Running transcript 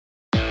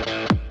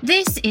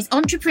This is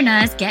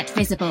Entrepreneurs Get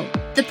Visible,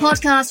 the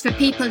podcast for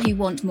people who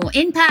want more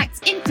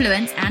impact,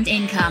 influence, and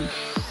income.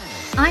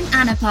 I'm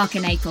Anna Parker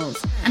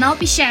Naples, and I'll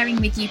be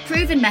sharing with you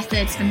proven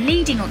methods from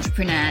leading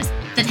entrepreneurs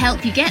that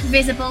help you get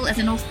visible as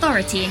an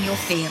authority in your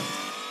field.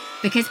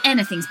 Because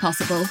anything's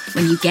possible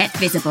when you get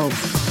visible.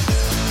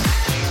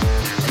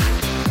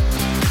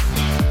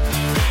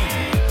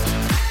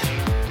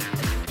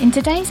 In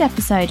today's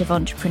episode of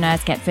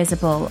Entrepreneurs Get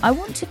Visible, I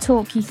want to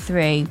talk you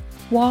through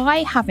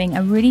why having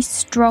a really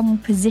strong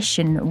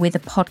position with a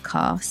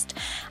podcast,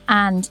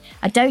 and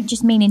I don't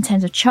just mean in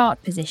terms of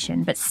chart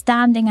position, but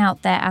standing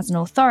out there as an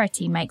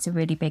authority makes a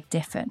really big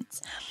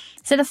difference.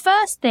 So the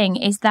first thing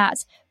is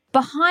that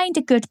behind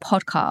a good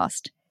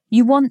podcast,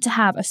 you want to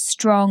have a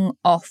strong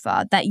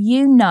offer that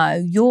you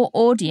know your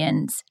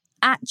audience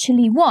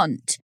actually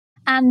want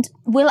and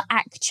will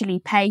actually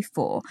pay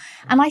for.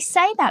 And I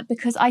say that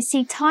because I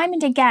see time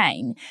and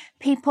again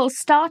people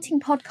starting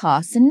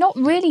podcasts and not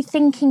really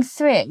thinking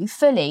through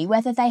fully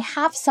whether they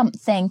have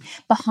something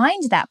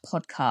behind that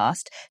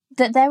podcast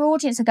that their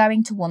audience are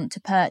going to want to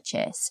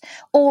purchase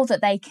or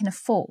that they can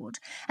afford.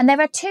 And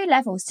there are two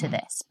levels to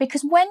this,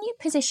 because when you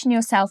position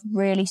yourself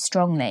really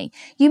strongly,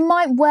 you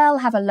might well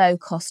have a low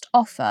cost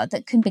offer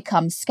that can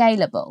become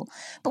scalable.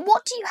 But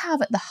what do you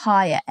have at the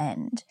higher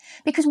end?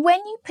 Because when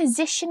you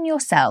position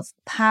yourself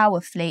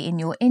powerfully in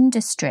your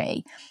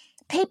industry,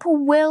 people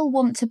will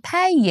want to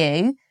pay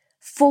you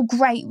for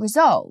great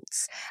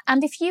results.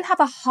 And if you have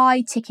a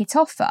high ticket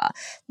offer,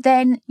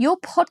 then your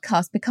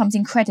podcast becomes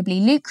incredibly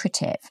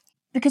lucrative.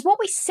 Because what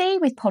we see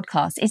with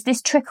podcasts is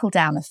this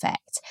trickle-down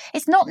effect.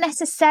 It's not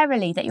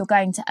necessarily that you're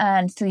going to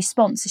earn through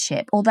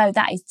sponsorship, although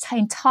that is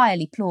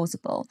entirely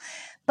plausible.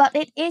 But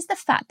it is the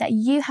fact that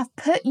you have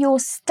put your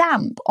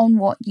stamp on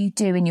what you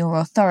do in your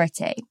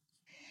authority.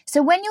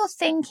 So when you're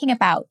thinking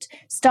about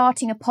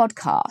starting a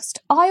podcast,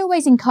 I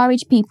always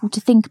encourage people to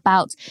think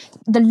about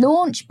the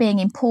launch being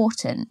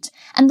important.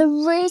 And the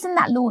reason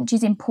that launch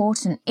is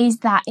important is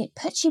that it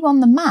puts you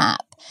on the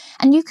map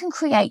and you can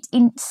create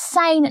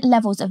insane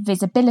levels of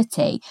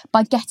visibility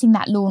by getting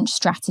that launch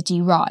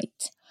strategy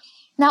right.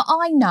 Now,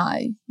 I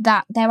know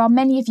that there are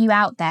many of you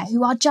out there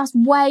who are just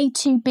way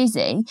too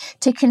busy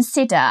to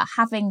consider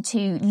having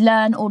to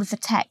learn all of the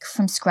tech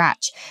from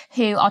scratch,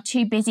 who are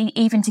too busy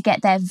even to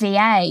get their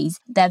VAs,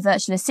 their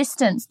virtual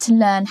assistants, to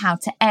learn how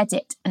to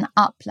edit and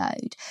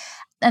upload.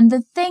 And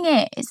the thing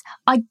is,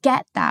 I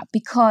get that,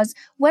 because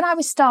when I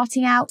was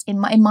starting out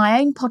in my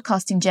own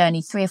podcasting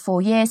journey 3 or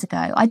 4 years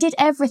ago, I did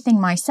everything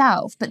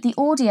myself, but the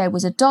audio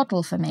was a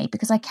doddle for me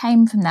because I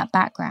came from that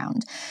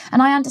background.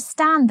 And I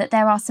understand that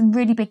there are some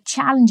really big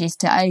challenges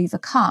to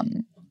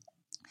overcome.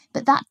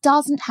 But that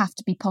doesn't have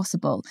to be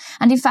possible.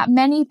 And in fact,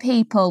 many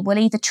people will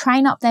either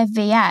train up their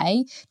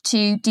VA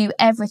to do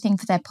everything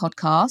for their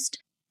podcast,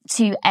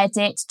 to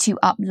edit, to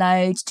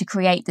upload, to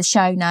create the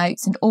show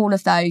notes and all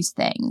of those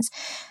things.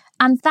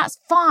 And that's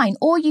fine.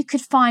 Or you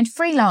could find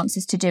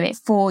freelancers to do it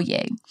for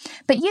you.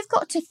 But you've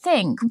got to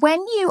think, when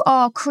you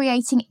are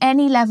creating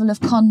any level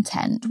of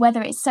content,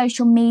 whether it's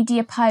social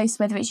media posts,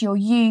 whether it's your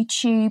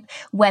YouTube,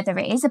 whether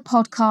it is a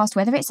podcast,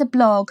 whether it's a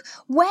blog,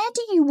 where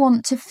do you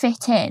want to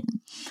fit in?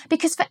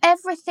 Because for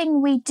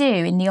everything we do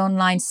in the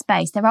online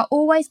space, there are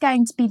always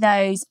going to be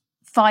those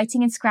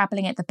fighting and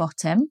scrabbling at the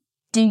bottom.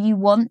 Do you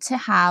want to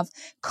have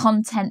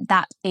content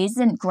that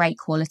isn't great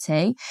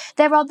quality?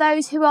 There are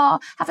those who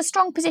have a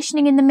strong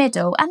positioning in the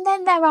middle, and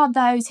then there are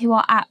those who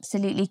are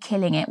absolutely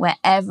killing it, where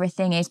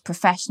everything is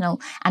professional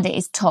and it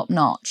is top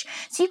notch.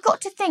 So you've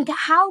got to think,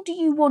 how do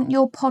you want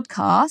your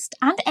podcast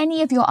and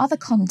any of your other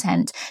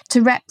content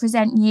to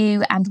represent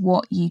you and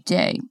what you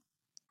do?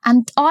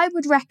 And I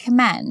would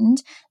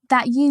recommend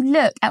that you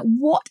look at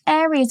what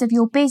areas of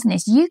your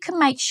business you can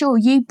make sure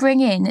you bring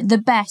in the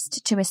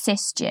best to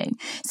assist you.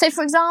 So,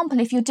 for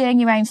example, if you're doing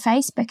your own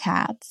Facebook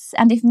ads,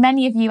 and if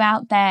many of you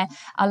out there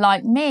are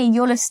like me,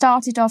 you'll have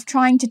started off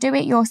trying to do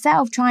it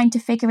yourself, trying to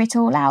figure it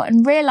all out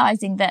and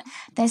realizing that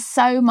there's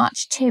so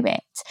much to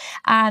it.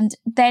 And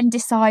then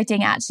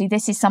deciding, actually,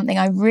 this is something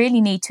I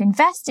really need to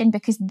invest in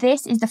because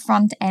this is the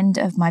front end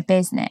of my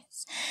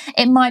business.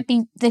 It might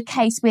be the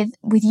case with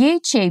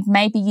YouTube.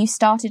 Maybe you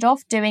started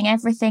off doing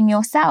everything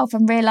yourself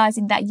and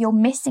realizing that you're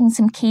missing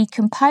some key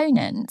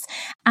components.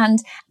 And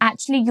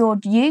actually your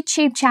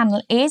YouTube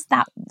channel is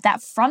that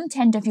front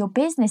end of your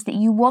business that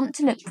you want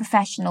to look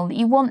professional, that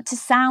you want to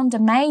sound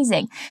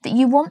amazing, that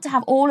you want to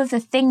have all of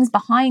the things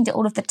behind it,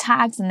 all of the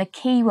tags and the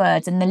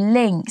keywords and the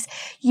links.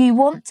 You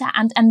want to,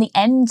 and the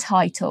end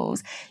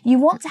titles. You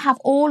want to have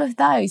all of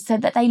those so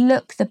that they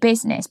look the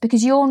business,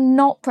 because you're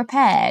not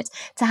prepared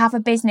to have a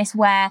business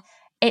where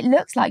it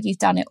looks like you've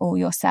done it all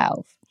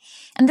yourself.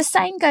 And the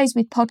same goes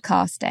with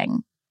podcasting.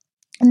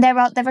 And there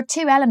are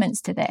two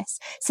elements to this.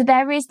 So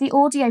there is the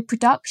audio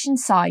production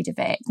side of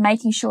it,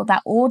 making sure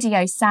that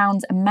audio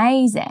sounds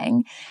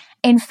amazing.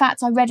 In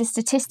fact, I read a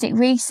statistic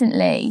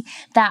recently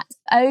that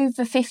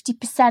over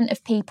 50%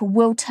 of people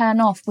will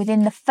turn off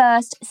within the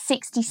first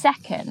 60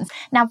 seconds.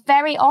 Now,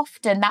 very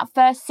often that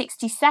first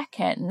 60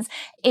 seconds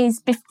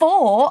is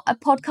before a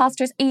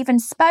podcaster has even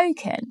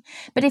spoken.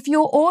 But if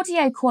your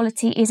audio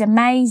quality is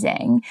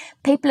amazing,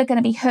 people are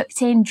going to be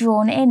hooked in,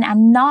 drawn in,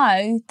 and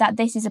know that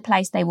this is a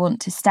place they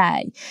want to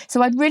stay.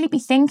 So I'd really be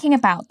thinking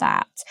about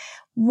that.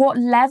 What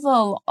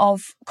level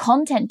of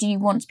content do you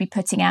want to be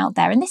putting out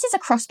there? And this is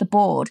across the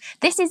board.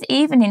 This is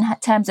even in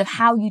terms of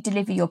how you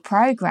deliver your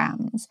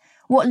programs.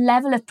 What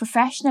level of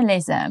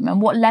professionalism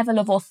and what level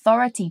of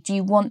authority do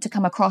you want to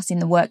come across in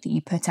the work that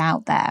you put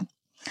out there?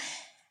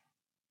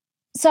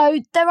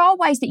 So there are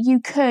ways that you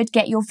could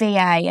get your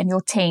VA and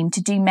your team to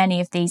do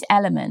many of these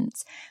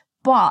elements,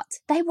 but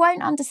they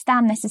won't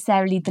understand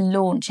necessarily the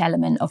launch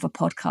element of a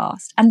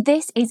podcast. And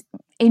this is,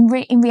 in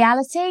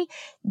reality,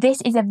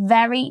 this is a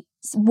very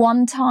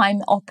one-time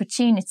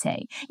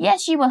opportunity.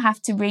 Yes, you will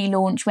have to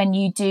relaunch when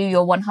you do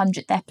your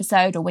 100th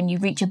episode or when you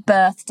reach a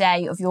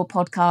birthday of your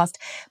podcast.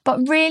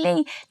 But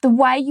really, the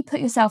way you put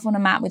yourself on a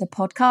map with a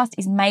podcast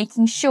is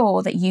making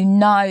sure that you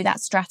know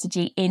that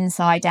strategy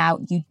inside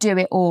out. You do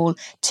it all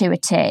to a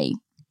T.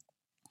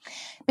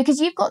 Because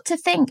you've got to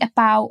think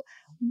about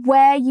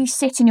where you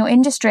sit in your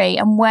industry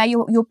and where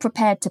you're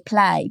prepared to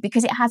play,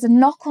 because it has a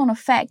knock-on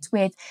effect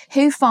with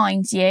who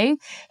finds you,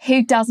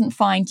 who doesn't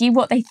find you,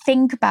 what they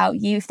think about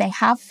you if they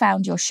have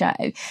found your show,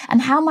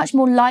 and how much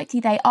more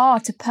likely they are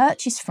to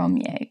purchase from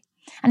you.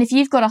 And if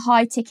you've got a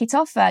high ticket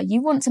offer,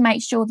 you want to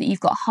make sure that you've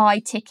got high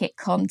ticket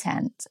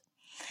content.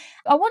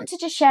 I want to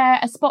just share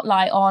a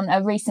spotlight on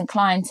a recent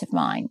client of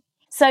mine.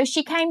 So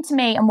she came to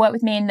me and worked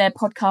with me in the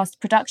podcast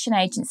production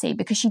agency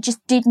because she just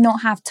did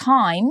not have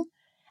time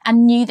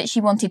and knew that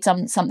she wanted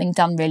something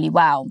done really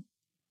well.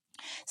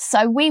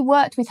 So we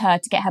worked with her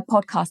to get her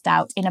podcast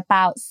out in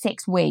about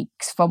 6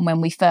 weeks from when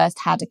we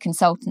first had a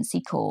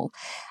consultancy call.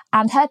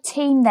 And her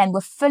team then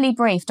were fully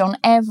briefed on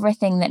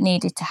everything that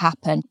needed to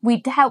happen.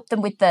 We'd help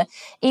them with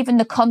even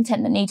the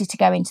content that needed to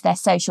go into their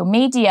social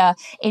media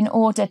in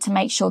order to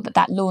make sure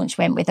that launch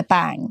went with a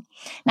bang.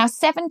 Now,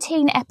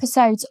 17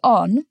 episodes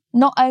on,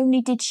 not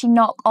only did she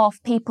knock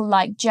off people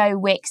like Joe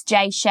Wicks,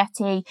 Jay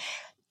Shetty,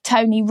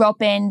 Tony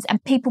Robbins,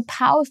 and people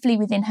powerfully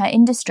within her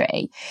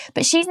industry,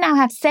 but she's now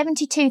had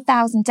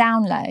 72,000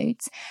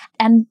 downloads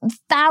and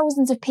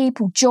thousands of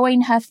people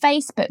join her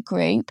Facebook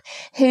group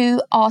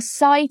who are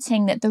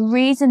citing that the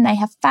reason they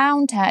have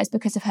found her is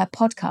because of her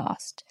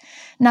podcast.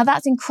 Now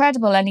that's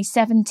incredible, only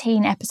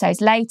 17 episodes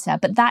later,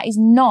 but that is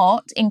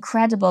not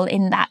incredible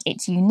in that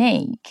it's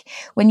unique.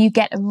 When you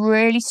get a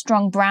really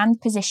strong brand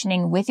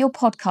positioning with your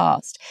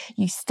podcast,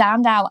 you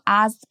stand out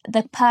as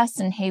the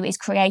person who is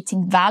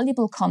creating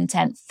valuable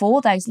content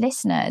for those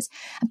listeners,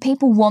 and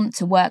people want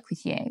to work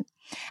with you.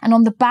 And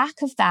on the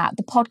back of that,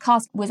 the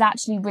podcast was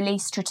actually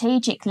released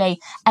strategically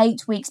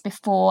 8 weeks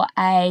before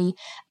a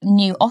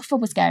new offer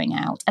was going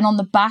out. And on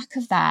the back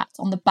of that,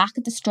 on the back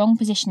of the strong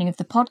positioning of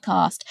the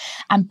podcast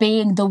and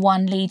being the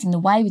one leading the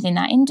way within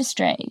that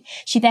industry,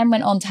 she then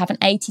went on to have an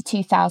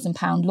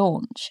 £82,000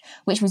 launch,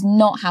 which was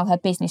not how her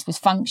business was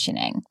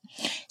functioning.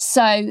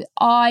 So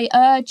I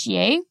urge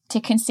you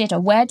to consider,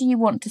 where do you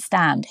want to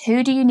stand?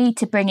 Who do you need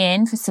to bring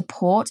in for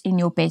support in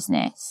your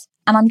business?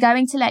 And I'm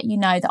going to let you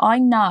know that I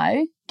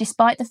know,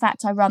 despite the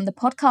fact I run the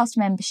podcast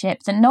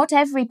membership, that not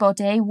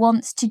everybody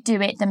wants to do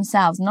it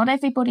themselves. Not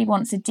everybody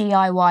wants a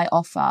DIY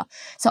offer.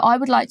 So I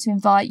would like to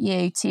invite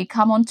you to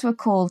come onto a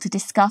call to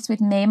discuss with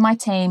me and my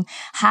team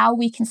how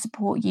we can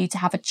support you to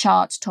have a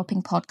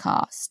chart-topping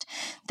podcast.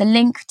 The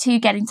link to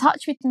get in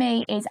touch with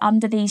me is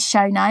under these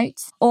show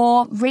notes,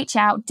 or reach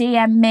out,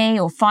 DM me,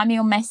 or find me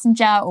on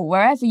Messenger or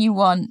wherever you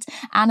want.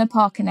 Anna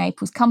Parker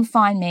Naples, come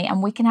find me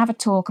and we can have a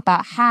talk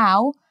about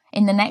how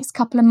in the next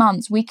couple of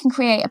months we can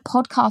create a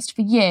podcast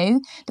for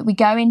you that we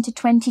go into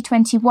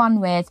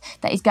 2021 with,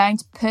 that is going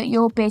to put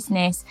your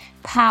business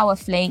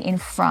powerfully in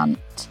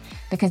front,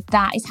 because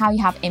that is how you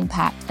have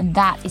impact and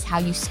that is how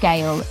you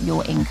scale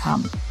your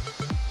income.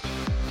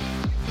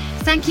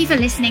 Thank you for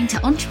listening to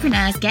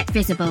Entrepreneurs Get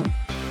Visible.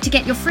 To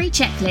get your free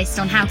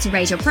checklist on how to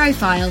raise your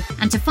profile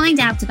and to find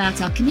out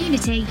about our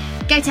community,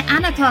 go to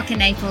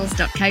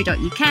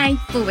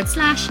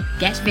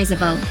annaparkernaples.co.uk/get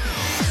visible.